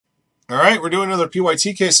All right, we're doing another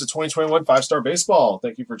PYT case of 2021 five-star baseball.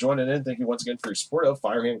 Thank you for joining in. Thank you once again for your support of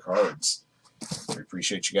Firehand Cards. We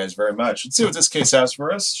appreciate you guys very much. Let's see what this case has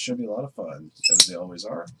for us. Should be a lot of fun, as they always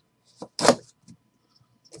are.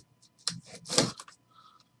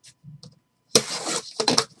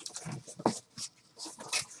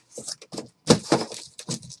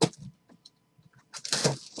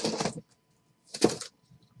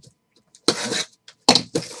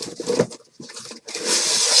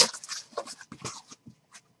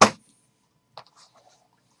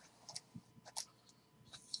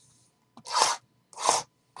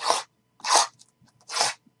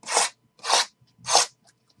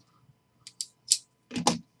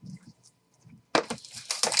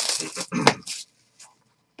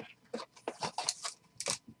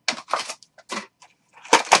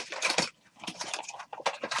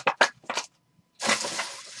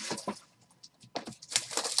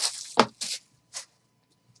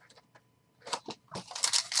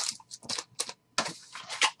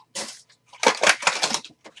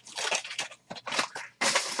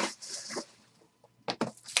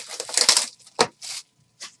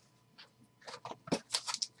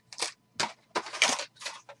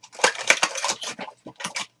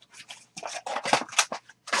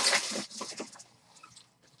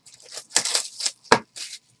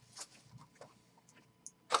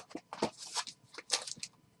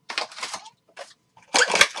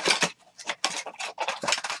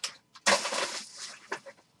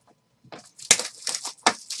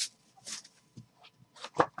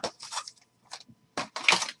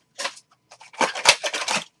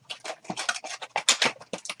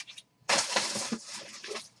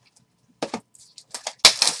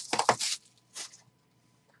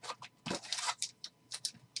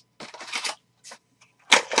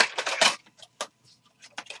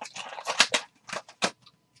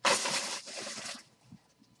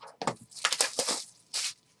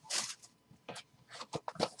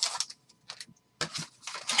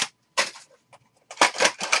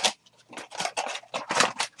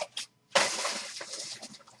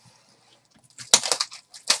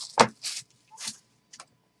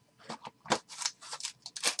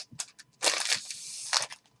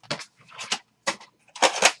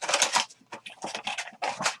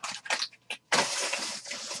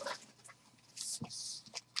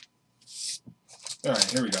 All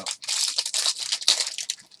right, here we go.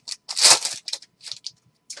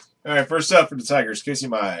 All right, first up for the Tigers, Casey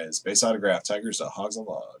Mize, base autograph, Tigers to Hogs and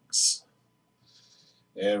Logs.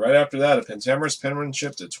 And right after that, a Pentamerous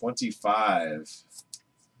penmanship to 25.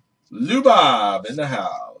 Lubob in the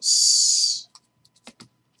house.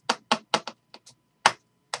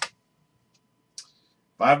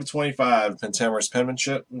 5/25, Pentamerous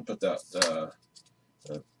penmanship. Put the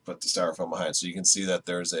styrofoam behind so you can see that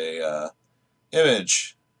there's a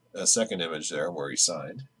image, a second image there where he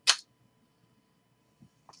signed.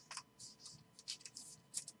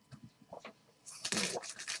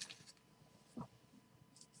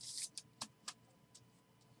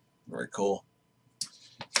 Very cool.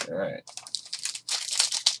 All right.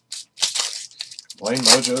 Blaine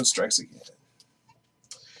Mojo strikes again.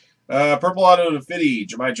 Purple auto to 50,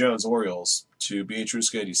 Jahmai Jones, Orioles, to B.H.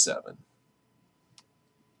 Ruska 87.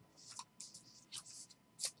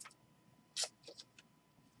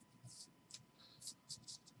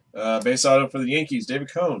 Base auto for the Yankees,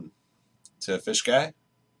 David Cone, to Fish Guy.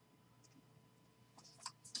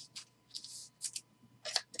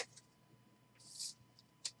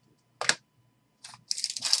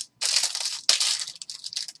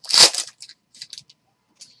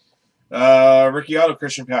 Ricky Auto,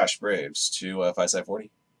 Christian Pash, Braves, to 5/40.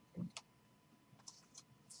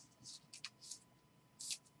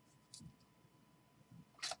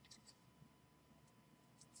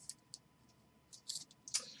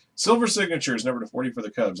 Silver signatures, number to 40 for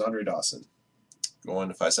the Cubs, Andre Dawson, going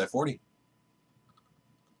to 5/40.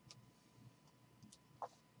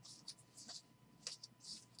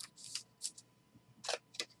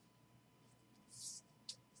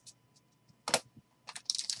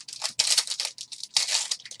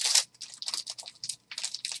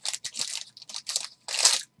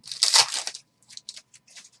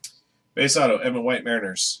 Base auto, Evan White,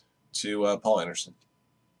 Mariners, to Paul Anderson.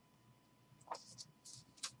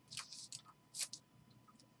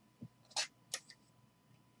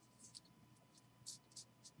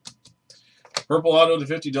 Purple auto to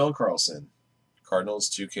 50, Dylan Carlson. Cardinals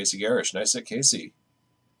to Casey Garish. Nice hit, Casey.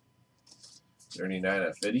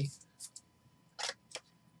 39/50.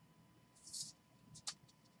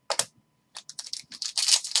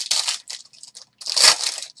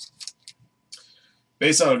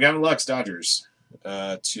 Base auto, Gavin Lux, Dodgers,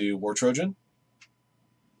 to War Trojan.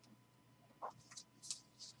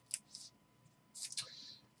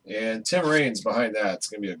 And Tim Raines behind that. It's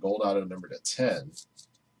going to be a gold auto number to 10.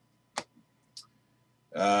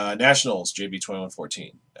 Nationals,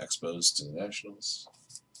 JB2114. Expos to the Nationals.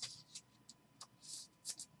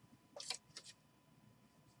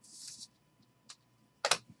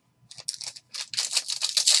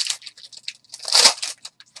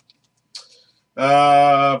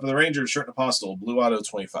 For the Rangers, shirt and apostle, blue auto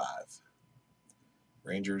 25.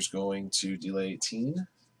 Rangers going to delay 18.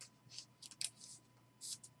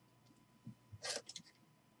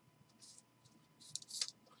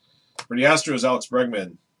 For the Astros, Alex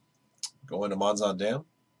Bregman going to Monzon Dam.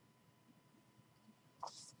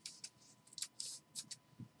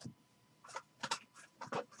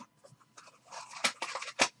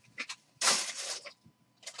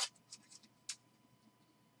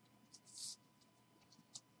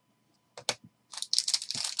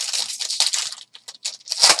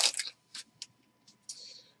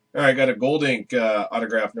 All right, got a gold ink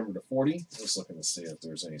autograph number to 40. Just looking to see if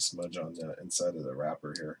there's any smudge on the inside of the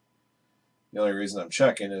wrapper here. The only reason I'm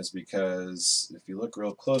checking is because if you look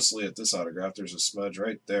real closely at this autograph, there's a smudge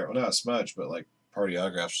right there. Well, not a smudge, but like party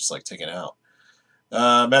autographs just like taken out.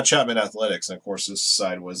 Matt Chapman Athletics, and of course this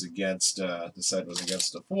side was against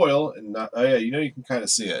the foil, and not. Oh yeah, you can kind of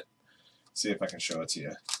see it. See if I can show it to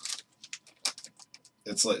you.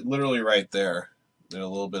 It's like literally right there. There's a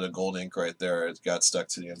little bit of gold ink right there. It got stuck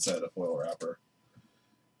to the inside of the foil wrapper.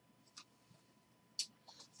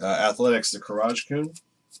 Athletics, the Courage Coon.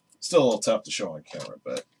 Still a little tough to show on camera,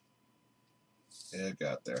 but it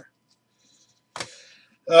got there.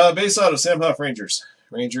 Base auto, Sam Huff, Rangers.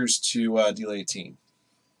 Rangers to delay 18.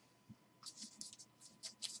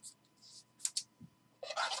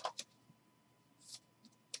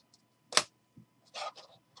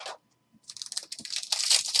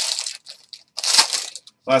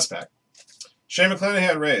 Last pack. Shane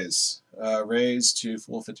McClanahan, Rays. Rays to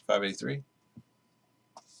full 5583.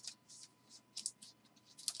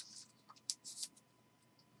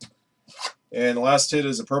 And the last hit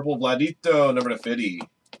is a purple Vladito, number to 50.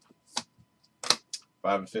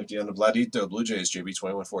 5 of 50 on the Vladito. Blue Jays,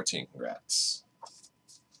 JB2114. Congrats.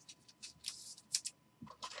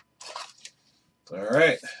 All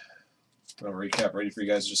right. I'll recap ready for you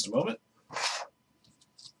guys in just a moment.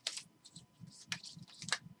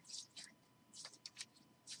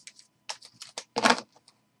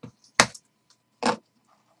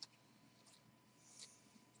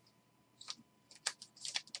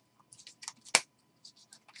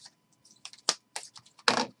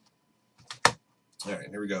 All right,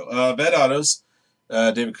 here we go. Vet autos,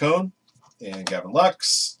 David Cohn and Gavin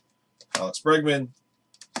Lux, Alex Bregman.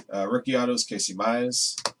 Rookie autos, Casey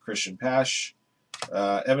Mize, Christian Pash,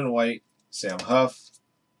 Evan White, Sam Huff,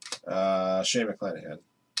 Shane McClanahan.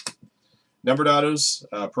 Numbered autos,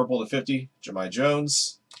 purple to 50, Jahmai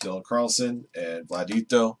Jones, Dylan Carlson, and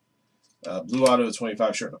Vladito. Blue auto to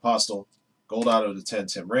 25, Shirt and Apostle. Gold auto to 10,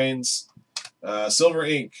 Tim Raines. Silver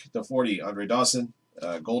ink to 40, Andre Dawson.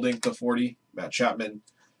 Gold ink to 40, Matt Chapman.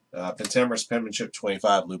 Pentamorous penmanship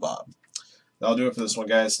 25, Lou Bob. That'll do it for this one,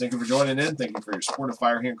 guys. Thank you for joining in. Thank you for your support of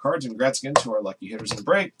Firehand Cards. And congrats again to our lucky hitters in the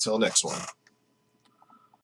break. Till next one.